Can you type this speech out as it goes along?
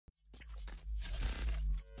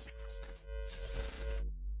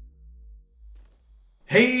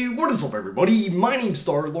Hey, what is up everybody? My name's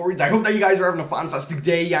Starlord. I hope that you guys are having a fantastic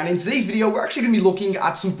day, and in today's video we're actually going to be looking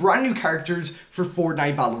at some brand new characters for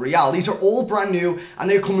Fortnite Battle Royale. These are all brand new and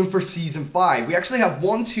they're coming for Season 5. We actually have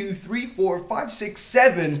 1, 2, 3, 4, 5, 6,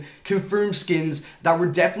 7 confirmed skins that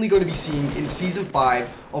we're definitely going to be seeing in Season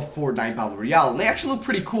 5 of Fortnite Battle Royale, and they actually look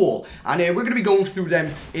pretty cool, and we're going to be going through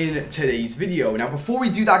them in today's video. Now before we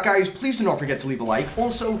do that guys, please do not forget to leave a like.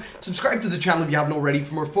 Also, subscribe to the channel if you haven't already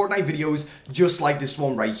for more Fortnite videos just like this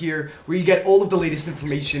one right here, where you get all of the latest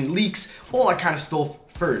information, leaks, all that kind of stuff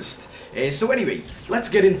first. So anyway, let's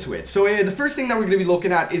get into it. So the first thing that we're going to be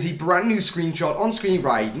looking at is a brand new screenshot on screen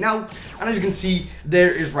right now, and as you can see,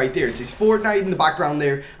 there is right there. It says Fortnite in the background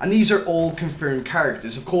there, and these are all confirmed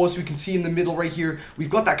characters. Of course, we can see in the middle right here, we've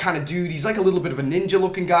got that kind of dude. He's like a little bit of a ninja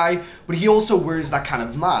looking guy, but he also wears that kind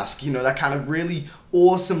of mask, you know, that kind of really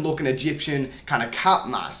awesome looking Egyptian kind of cap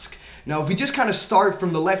mask. Now, if we just kind of start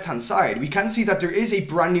from the left-hand side, we can see that there is a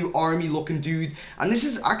brand new army-looking dude, and this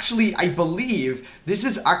is actually, I believe, this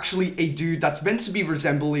is actually a dude that's meant to be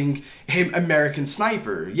resembling him, American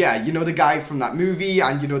Sniper. Yeah, you know the guy from that movie,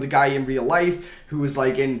 and you know the guy in real life who was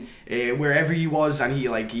like in wherever he was, and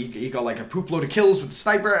he got like a poop load of kills with the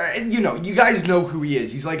sniper, and you know, you guys know who he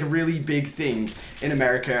is. He's like a really big thing in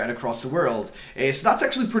America and across the world. So that's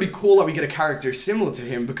actually pretty cool that we get a character similar to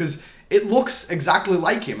him, because it looks exactly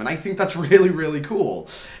like him, and I think that's really, really cool.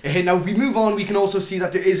 Now, if we move on, we can also see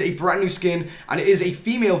that there is a brand new skin, and it is a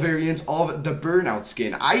female variant of the Burnout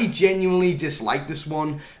skin. I genuinely dislike this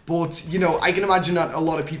one, but, you know, I can imagine that a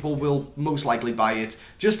lot of people will most likely buy it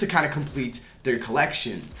just to kind of complete their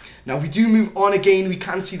collection. Now, if we do move on again, we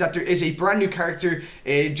can see that there is a brand new character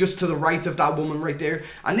just to the right of that woman right there,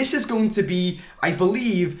 and this is going to be, I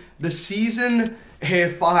believe, the Season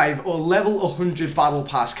 5 or level 100 battle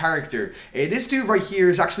pass character. This dude right here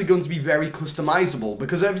is actually going to be very customizable,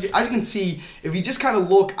 because as you can see, if you just kind of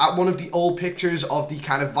look at one of the old pictures of the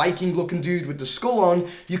kind of Viking looking dude with the skull on,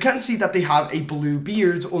 you can see that they have a blue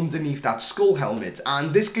beard underneath that skull helmet,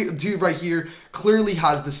 and this dude right here clearly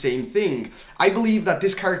has the same thing. I believe that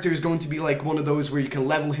this character is going to be like one of those where you can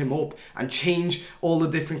level him up and change all the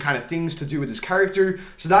different kind of things to do with his character,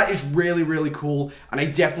 so that is really, really cool, and I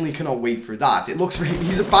definitely cannot wait for that. It looks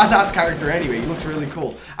he's a badass character anyway. He looks really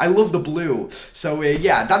cool. I love the blue. So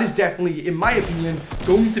yeah, that is definitely, in my opinion,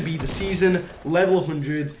 going to be the Season level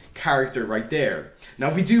 100 character right there. Now,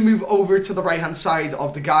 if we do move over to the right hand side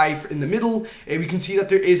of the guy in the middle, we can see that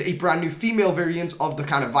there is a brand new female variant of the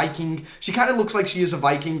kind of Viking. She kind of looks like she is a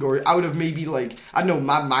Viking, or out of maybe like, I don't know,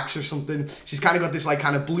 Mad Max or something. She's kind of got this like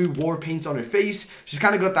kind of blue war paint on her face. She's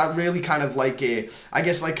kind of got that really kind of like I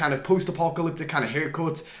guess like kind of post-apocalyptic kind of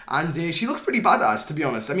haircut, and she looks pretty badass, to be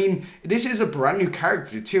honest. I mean, this is a brand new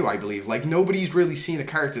character too, I believe. Like, nobody's really seen a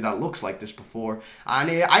character that looks like this before,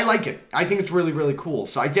 and I like it. I think it's really, really cool.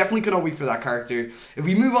 So I definitely cannot wait for that character. If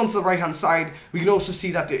we move on to the right hand side, we can also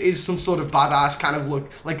see that there is some sort of badass kind of look,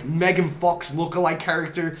 like Megan Fox lookalike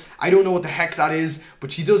character. I don't know what the heck that is,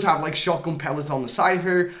 but she does have like shotgun pellets on the side of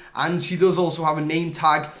her, and she does also have a name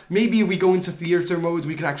tag. Maybe if we go into theater mode,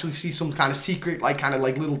 we can actually see some kind of secret, like kind of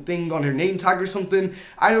like little thing on her name tag or something.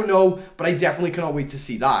 I don't know, but I definitely cannot wait to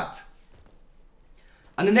see that.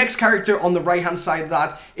 And the next character on the right hand side of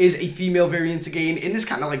that is a female variant again, in this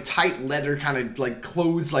kind of like tight leather kind of like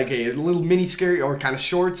clothes, like a little mini skirt or kind of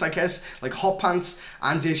shorts, I guess, like hot pants.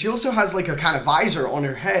 And she also has like a kind of visor on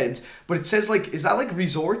her head, but it says like, is that like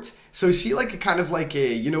resort? So is she like a kind of like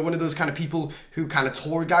a, you know, one of those kind of people who kind of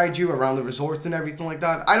tour guide you around the resort and everything like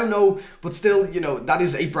that? I don't know, but still, you know, that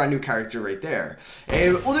is a brand new character right there.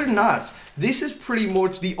 Other than that, this is pretty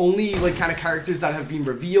much the only like kind of characters that have been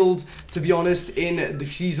revealed, to be honest, in the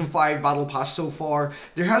Season 5 Battle Pass so far.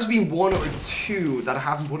 There has been 1 or 2 that I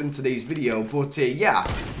haven't put in today's video, but yeah,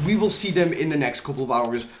 we will see them in the next couple of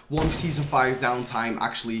hours once Season 5 downtime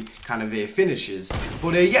actually kind of finishes.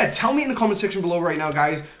 But yeah, tell me in the comment section below right now,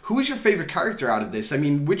 guys, who is your favorite character out of this? I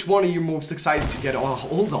mean, which one are you most excited to get a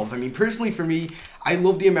hold of? I mean, personally for me, I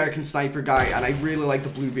love the American Sniper guy, and I really like the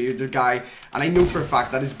blue bearded guy, and I know for a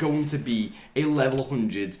fact that is going to be a level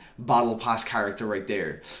 100 battle pass character right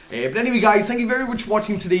there. But anyway guys, thank you very much for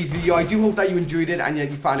watching today's video. I do hope that you enjoyed it and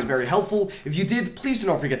that you found it very helpful. If you did, please do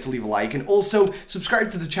not forget to leave a like, and also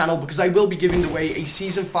subscribe to the channel, because I will be giving away a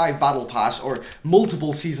Season 5 battle pass, or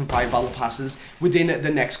multiple Season 5 battle passes, within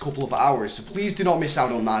the next couple of hours. So please do not miss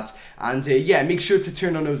out on that, and yeah, make sure to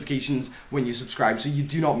turn on notifications when you subscribe so you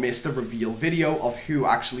do not miss the reveal video of who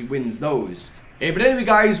actually wins those. But anyway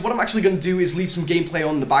guys, what I'm actually going to do is leave some gameplay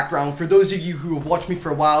on in the background. For those of you who have watched me for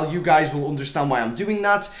a while, you guys will understand why I'm doing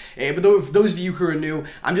that. But for those of you who are new,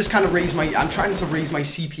 I'm just kind of I'm trying to raise my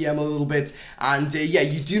CPM a little bit. And yeah,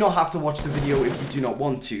 you do not have to watch the video if you do not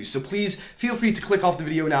want to. So please feel free to click off the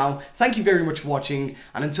video now. Thank you very much for watching.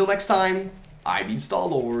 And until next time, I've been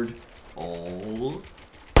Star-Lord. Oh.